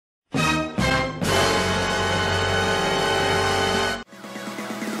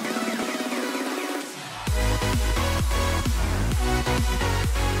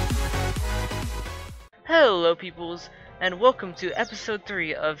Hello peoples, and welcome to episode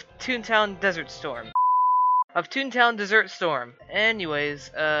 3 of Toontown Desert Storm. Anyways,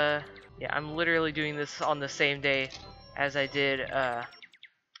 yeah, I'm literally doing this on the same day as I did, the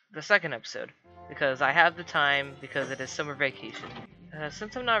second episode. Because I have the time, because it is summer vacation.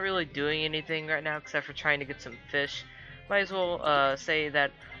 Since I'm not really doing anything right now except for trying to get some fish, might as well, say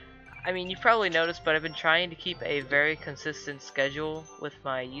that, I mean, you've probably noticed, but I've been trying to keep a very consistent schedule with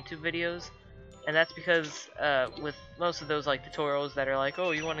my YouTube videos. And that's because with most of those like tutorials that are like,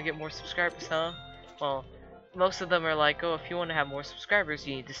 oh, you want to get more subscribers, huh? Well, most of them are like, oh, if you want to have more subscribers,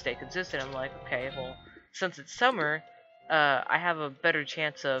 you need to stay consistent. I'm like, okay, well, since it's summer, I have a better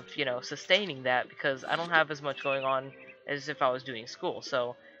chance of, you know, sustaining that because I don't have as much going on as if I was doing school.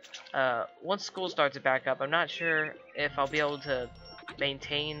 So once school starts back up, I'm not sure if I'll be able to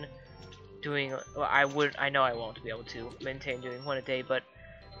maintain doing. Well, I know I won't be able to maintain doing one a day, but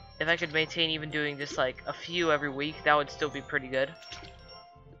if I could maintain even doing just like a few every week, that would still be pretty good.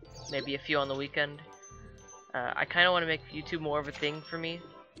 Maybe a few on the weekend. I kind of want to make YouTube more of a thing for me.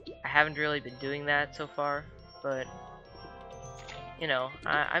 I haven't really been doing that so far, but you know,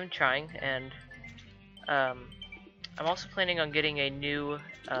 I'm trying, and I'm also planning on getting a new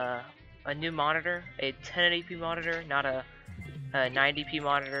monitor, a 1080p monitor, not a 90p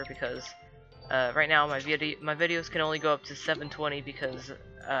monitor, because right now my videos can only go up to 720 because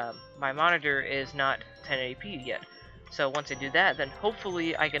my monitor is not 1080p yet. So once I do that, then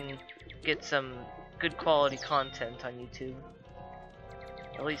hopefully I can get some good quality content on YouTube,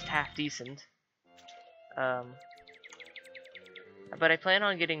 at least half decent. But I plan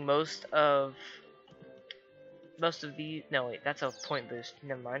on getting most of the. No wait, that's a point boost.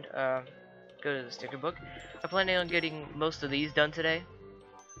 Never mind. Go to the sticker book. I'm planning on getting most of these done today,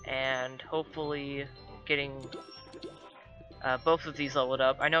 and hopefully getting both of these leveled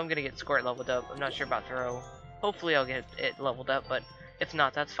up. I know I'm gonna get Squirt leveled up. I'm not sure about Throw. Hopefully I'll get it leveled up, but if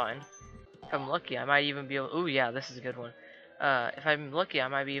not, that's fine. If I'm lucky, I might even be able. Ooh, yeah, this is a good one. If I'm lucky, I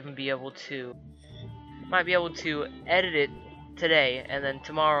might even be able to edit it today, and then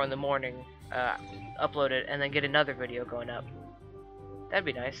tomorrow in the morning upload it, and then get another video going up. That'd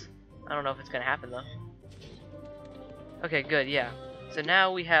be nice. I don't know if it's gonna happen though. Okay, good. Yeah. So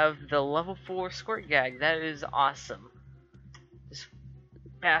now we have the level 4 Squirt Gag. That is awesome. Just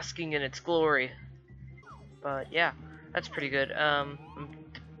basking in its glory. But yeah, that's pretty good. I'm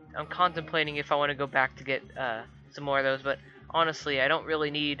contemplating if I want to go back to get some more of those, but honestly, I don't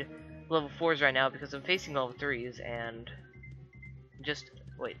really need level 4s right now because I'm facing level 3s, and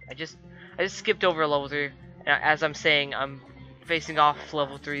I just skipped over a level 3. As I'm saying, I'm facing off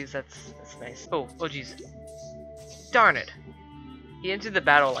level 3s. That's nice. Oh jeez. Darn it. He entered the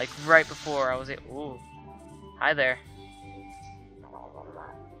battle like right before I was ooh. Hi there.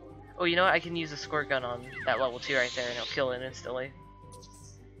 Oh, you know what? I can use a squirt gun on that level 2 right there and it'll kill it instantly.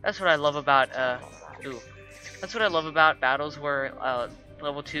 That's what I love about that's what I love about battles where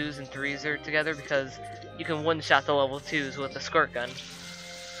level 2s and 3s are together, because you can one-shot the level 2s with a squirt gun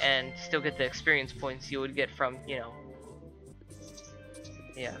and still get the experience points you would get from, you know.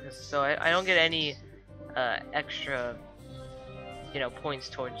 Yeah, so I don't get any extra, you know, points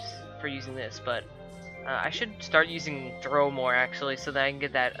for using this, but I should start using Throw more actually, so that I can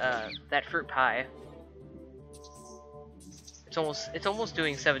get that fruit pie. It's almost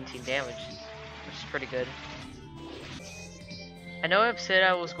doing 17 damage, which is pretty good. I know I've said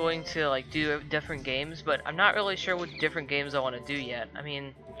I was going to like do different games, but I'm not really sure what different games I want to do yet. I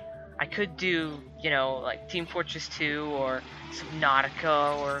mean, I could do, you know, like Team Fortress 2 or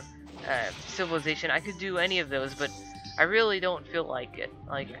Subnautica or Civilization. I could do any of those, but I really don't feel like it.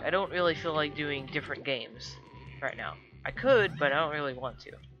 Like, I don't really feel like doing different games right now. I could, but I don't really want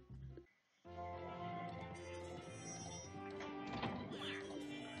to.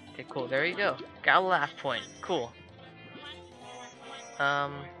 Okay, cool. There you go. Got a laugh point. Cool.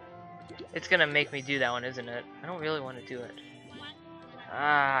 It's gonna make me do that one, isn't it? I don't really want to do it.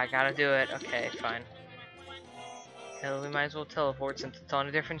 Ah, I gotta do it. Okay, fine. Hell, we might as well teleport since it's on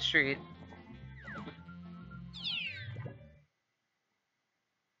a different street.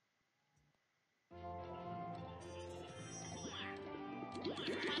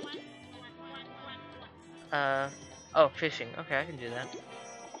 Oh, fishing. Okay, I can do that.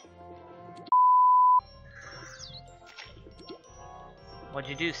 What'd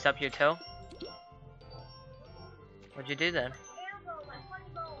you do? Stub your toe? What'd you do then?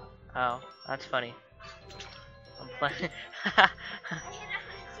 Oh, that's funny. I'm playing.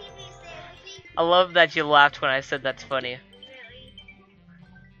 I love that you laughed when I said that's funny.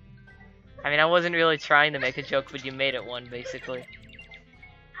 I mean, I wasn't really trying to make a joke, but you made it one, basically.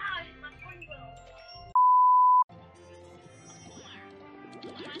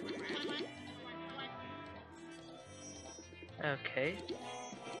 Okay.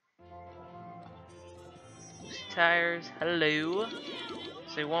 Tires, hello.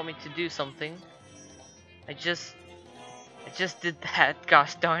 So you want me to do something? I just did that,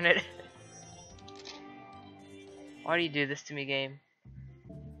 gosh darn it. Why do you do this to me, game?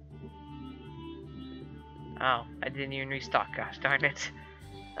 Oh, I didn't even restock, gosh darn it.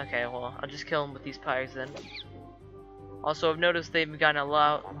 Okay, well, I'll just kill him with these pyres then. Also, I've noticed they've gotten a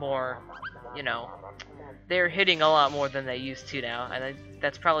lot more, you know, they're hitting a lot more than they used to now, and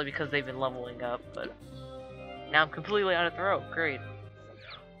that's probably because they've been leveling up, but now I'm completely out of throw. Great.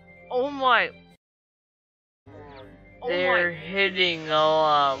 Oh my! They're hitting a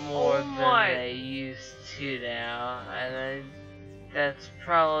lot more than they used to now, and that's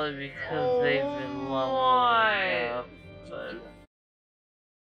probably because they've been leveling up, but...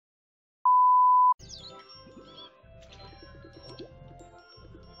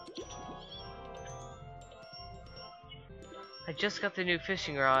 I just got the new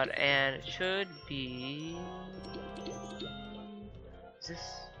fishing rod, and it should be... Is this...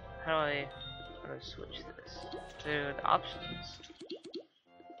 How do I switch this? To the options.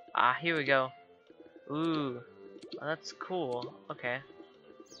 Ah, here we go. Ooh. Oh, that's cool. Okay.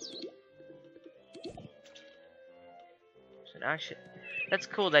 So now that's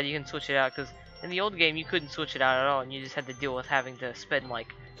cool that you can switch it out, because in the old game you couldn't switch it out at all, and you just had to deal with having to spend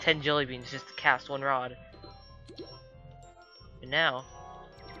like 10 jelly beans just to cast one rod. And now,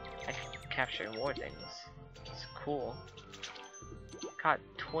 I can capture more things. It's cool. Caught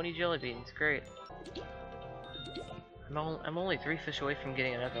 20 jelly beans, great. I'm only 3 fish away from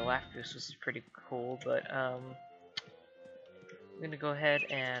getting another laugh boost, which is pretty cool, but I'm gonna go ahead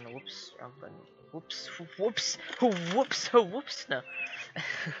and whoops, no.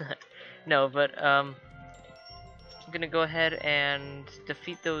 No, but I'm gonna go ahead and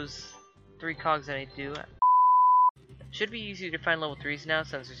defeat those 3 cogs that I do. Should be easy to find level 3s now,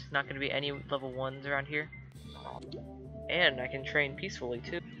 since there's not gonna be any level 1s around here. And I can train peacefully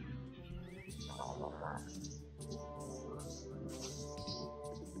too.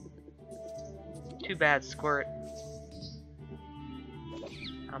 Too bad, Squirt.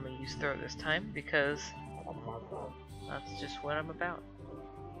 I'm gonna use throw this time because that's just what I'm about.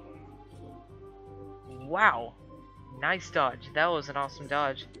 Wow! Nice dodge. That was an awesome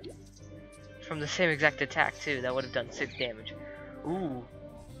dodge. From the same exact attack too. That would have done 6 damage. Ooh.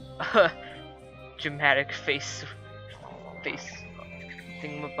 Dramatic face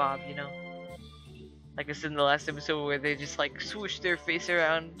thingamabob, you know? Like I said in the last episode where they just like swoosh their face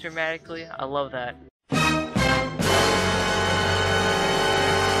around dramatically. I love that.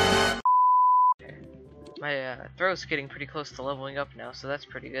 My throw's getting pretty close to leveling up now, so that's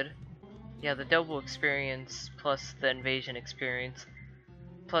pretty good. Yeah, the double experience plus the invasion experience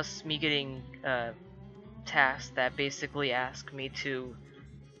plus me getting tasks that basically ask me to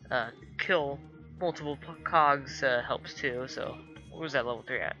kill multiple cogs helps too. So where's that level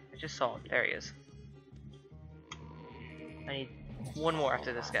 3 at? I just saw it. There he is. I need one more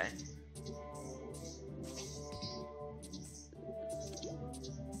after this guy.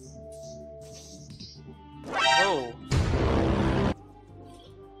 Whoa!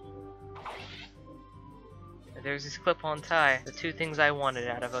 There's this clip-on tie. The 2 things I wanted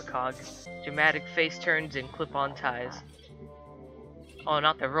out of a cog. Dramatic face turns and clip-on ties. Oh,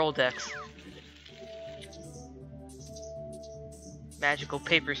 not the roll decks. Magical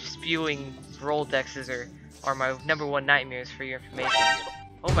paper spewing roll dexes are my #1 nightmares, for your information.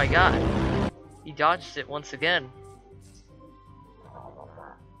 Oh my god! He dodged it once again.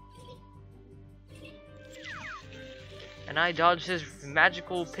 And I dodged his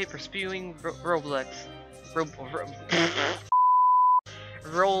magical paper spewing Roblex.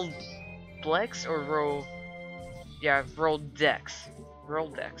 Roblex or Ro... Yeah, Roldex.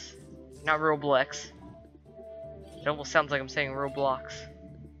 Roldex. Not Roblex. It almost sounds like I'm saying Roblox.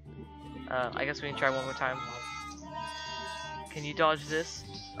 I guess we can try one more time. Can you dodge this?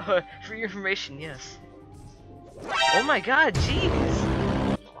 For your information, yes. Oh my god,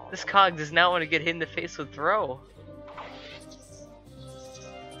 jeez! This cog does not want to get hit in the face with throw.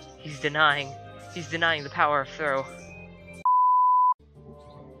 He's denying the power of throw.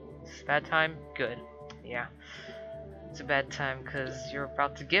 It's a bad time? Good. Yeah. It's a bad time because you're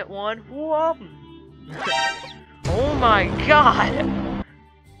about to get one. Whoa! Oh my god!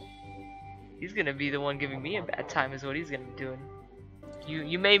 He's gonna be the one giving me a bad time is what he's gonna be doing.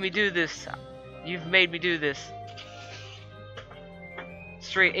 You made me do this. You've made me do this.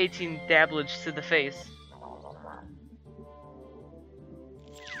 Straight 18 dablage to the face.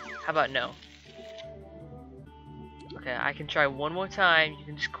 How about no? Okay, I can try one more time. You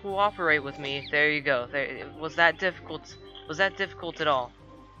can just cooperate with me. There you go. There, was that difficult Was that difficult at all?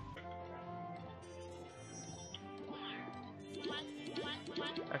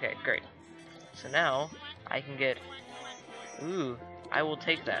 Okay, great. So now I can get. Ooh, I will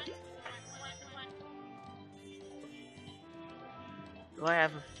take that. Do I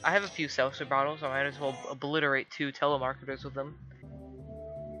have? I have a few seltzer bottles. I might as well obliterate 2 telemarketers with them.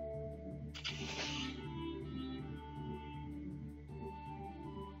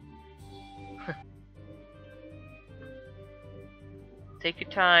 Take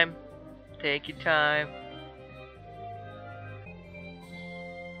your time. Take your time.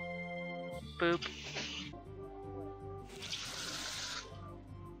 Boop.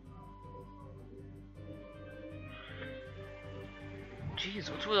 Jeez,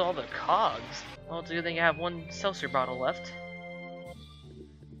 what's with all the cogs? Well, it's a good thing I have 1 seltzer bottle left.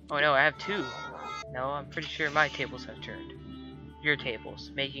 Oh no, I have 2. No, I'm pretty sure my tables have turned. Your tables,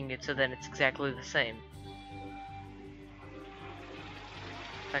 making it so then it's exactly the same.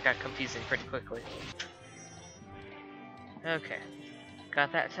 That got confusing pretty quickly. Okay,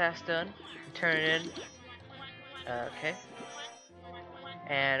 got that task done. Turn it in. Okay.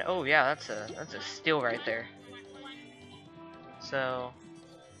 And oh yeah, that's a steal right there. So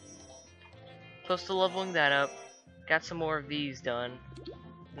close to leveling that up. Got some more of these done.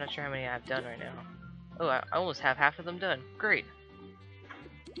 I'm not sure how many I've done right now. Oh, I almost have half of them done. Great.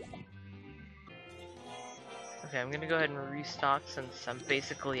 Okay, I'm gonna go ahead and restock since I'm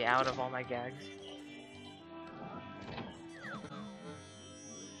basically out of all my gags.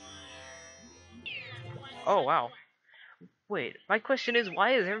 Oh wow. Wait, my question is,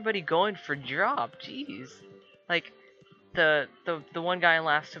 why is everybody going for drop? Jeez. Like, the one guy in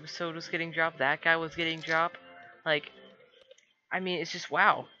last episode was getting dropped, that guy was getting dropped. Like, I mean, it's just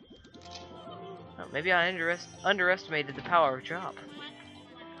wow. Oh, maybe I underestimated the power of drop.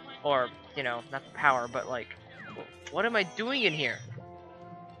 Or, you know, not the power, but like, what am I doing in here?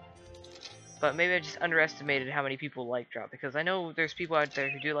 But maybe I just underestimated how many people like drop, because I know there's people out there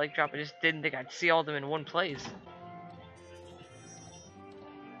who do like drop. I just didn't think I'd see all of them in one place.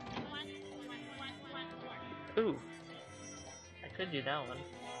 Ooh, I could do that one.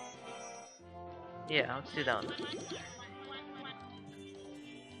 Yeah, let's do that one.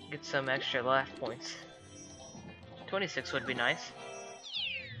 Get some extra laugh points. 26 would be nice.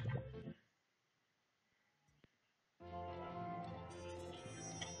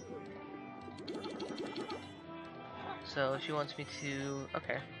 So she wants me to.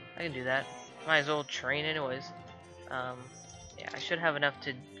 Okay, I can do that. Might as well train anyways. Yeah, I should have enough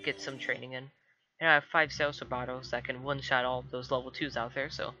to get some training in. And I have 5 salsa bottles that can one-shot all of those level 2s out there,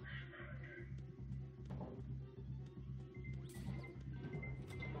 so.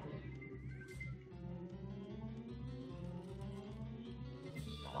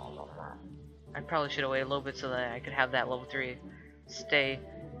 I probably should have waited a little bit so that I could have that level 3 stay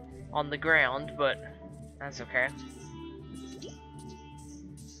on the ground, but that's okay.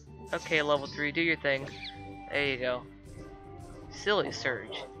 Okay, level 3, do your thing. There you go. Silly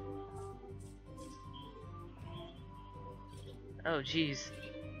surge. Oh, jeez.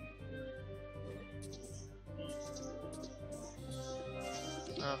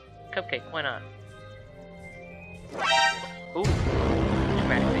 Oh, cupcake, why not? Ooh,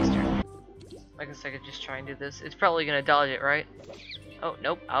 dramatic face turn. I guess I could just try and do this. It's probably gonna dodge it, right? Oh,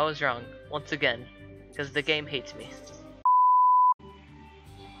 nope, I was wrong. Once again. Because the game hates me.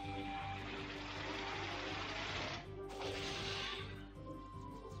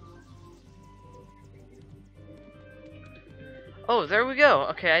 Oh, there we go.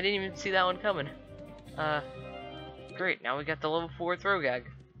 Okay, I didn't even see that one coming. Great. Now we got the level 4 throw gag.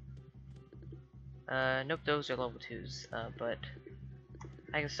 Nope, those are level 2s. But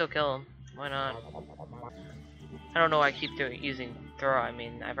I can still kill them. Why not? I don't know why I keep using throw. I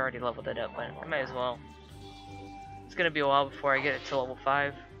mean, I've already leveled it up, but I might as well. It's gonna be a while before I get it to level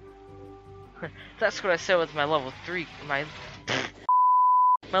 5. That's what I said with my level 3, my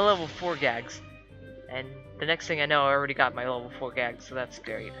level 4 gags. And the next thing I know, I already got my level 4 gags, so that's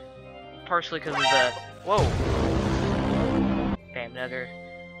great. Partially because of the... Whoa! Bam, another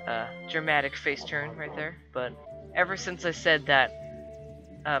dramatic face turn right there. But ever since I said that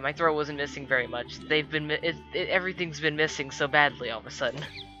my throw wasn't missing very much, everything's been missing so badly all of a sudden.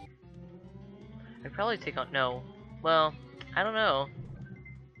 I'd probably take on... No. Well, I don't know.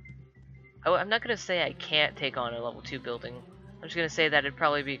 I'm not gonna say I can't take on a level 2 building. I'm just gonna say that it'd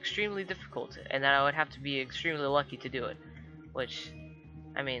probably be extremely difficult, and that I would have to be extremely lucky to do it. Which,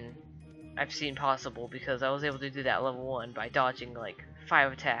 I mean, I've seen possible because I was able to do that level 1 by dodging like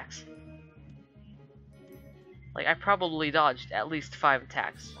 5 attacks. Like, I probably dodged at least 5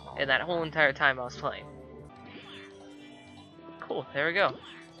 attacks in that whole entire time I was playing. cool. There we go.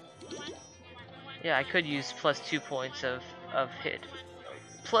 Yeah, I could use plus 2 points of hit.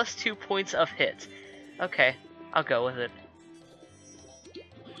 Plus 2 points of hit. Okay, I'll go with it.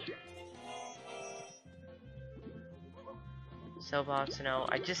 Cell bots, no.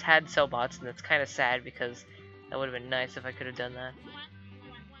 I just had cell bots, and that's kind of sad because that would have been nice if I could have done that.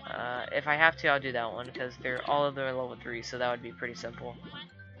 If I have to, I'll do that one because they're all of them are level 3, so that would be pretty simple.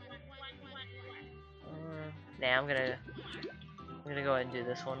 Nah, I'm gonna go ahead and do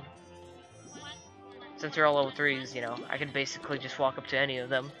this one. Since they're all level 3s, you know, I can basically just walk up to any of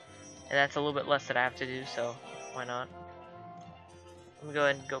them, and that's a little bit less that I have to do, so why not? I'm gonna go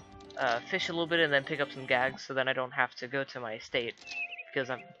ahead and go fish a little bit and then pick up some gags so then I don't have to go to my estate because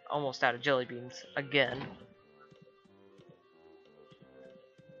I'm almost out of jelly beans again.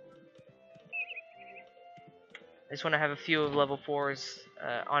 I just want to have a few of level 4s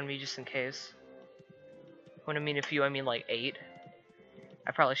on me just in case. When I mean a few, I mean like 8.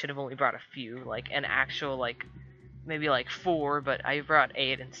 I probably should have only brought a few, like an actual like maybe like 4, but I brought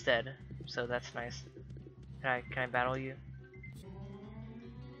 8 instead, so that's nice. Can I battle you?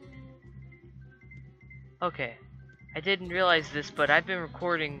 Okay, I didn't realize this, but I've been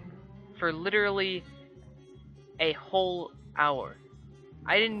recording for literally a whole hour.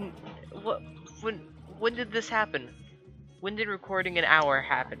 I didn't. What? When did this happen? When did recording an hour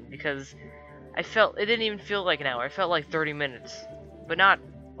happen? Because I felt it didn't even feel like an hour. It felt like 30 minutes, but not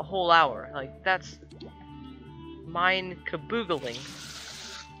a whole hour. Like that's mind kaboogling.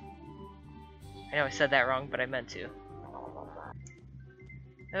 I know I said that wrong, but I meant to.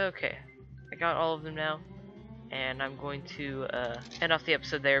 Okay, I got all of them now, and I'm going to end off the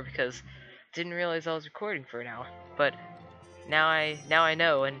episode there because I didn't realize I was recording for an hour. But now I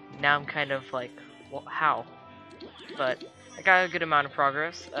know, and now I'm kind of like, well, how? But I got a good amount of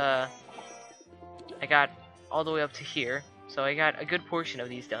progress. I got all the way up to here, so I got a good portion of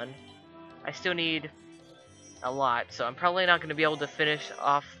these done. I still need a lot, so I'm probably not going to be able to finish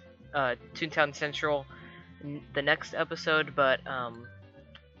off Toontown Central the next episode, but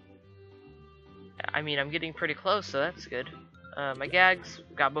I mean, I'm getting pretty close, so that's good. My gags,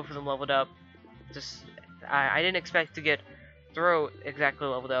 got both of them leveled up. Just I didn't expect to get throat exactly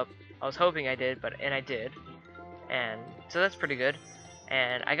leveled up. I was hoping I did, and I did, and so that's pretty good.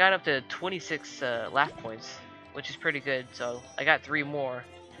 And I got up to 26 laugh points, which is pretty good. So I got 3 more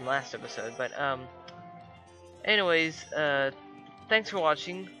from last episode. But anyways, thanks for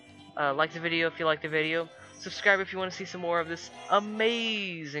watching. Like the video if you like the video. Subscribe if you want to see some more of this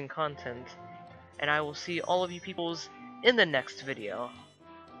amazing content. And I will see all of you peoples in the next video.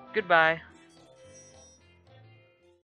 Goodbye.